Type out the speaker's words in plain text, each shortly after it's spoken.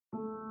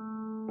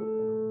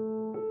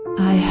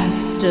I have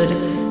stood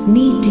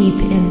knee-deep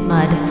in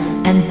mud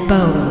and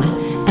bone,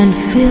 and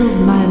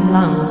filled my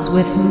lungs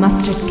with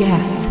mustard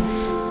gas.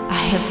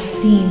 I have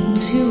seen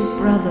 2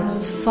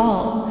 brothers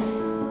fall.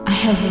 I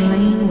have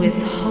lain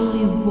with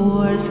holy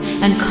wars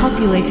and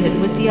copulated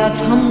with the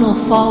autumnal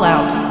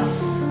fallout.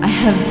 I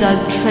have dug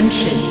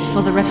trenches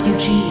for the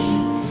refugees.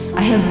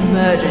 I have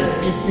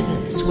murdered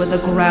dissidents where the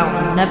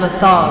ground never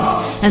thaws,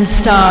 and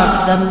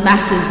starved the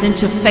masses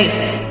into faith.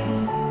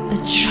 A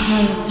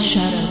child's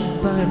shadow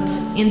burnt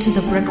into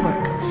the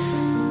brickwork,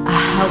 a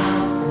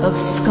house of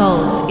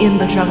skulls in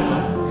the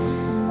jungle.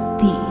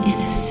 The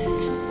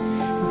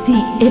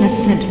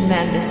innocent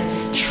madness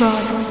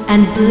trod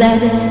and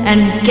bled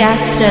and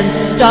gasped and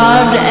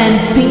starved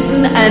and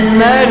beaten and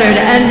murdered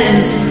and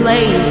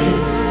enslaved.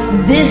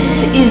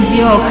 This is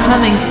your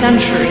coming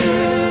century.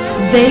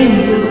 They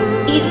will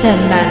eat them,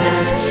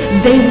 madness.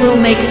 They will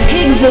make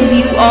pigs of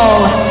you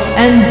all,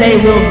 and they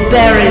will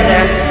bury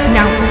their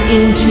snouts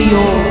into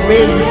your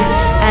ribs,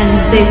 and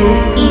they will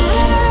eat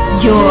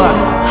your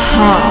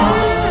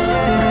hearts.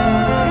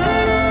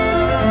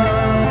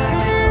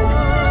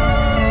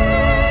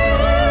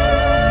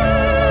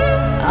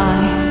 I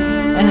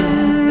am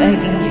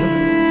begging you.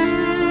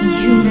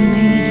 You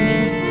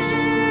made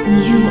me.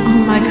 You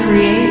are my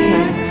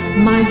creator,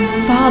 my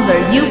father.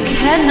 You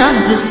cannot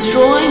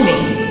destroy me.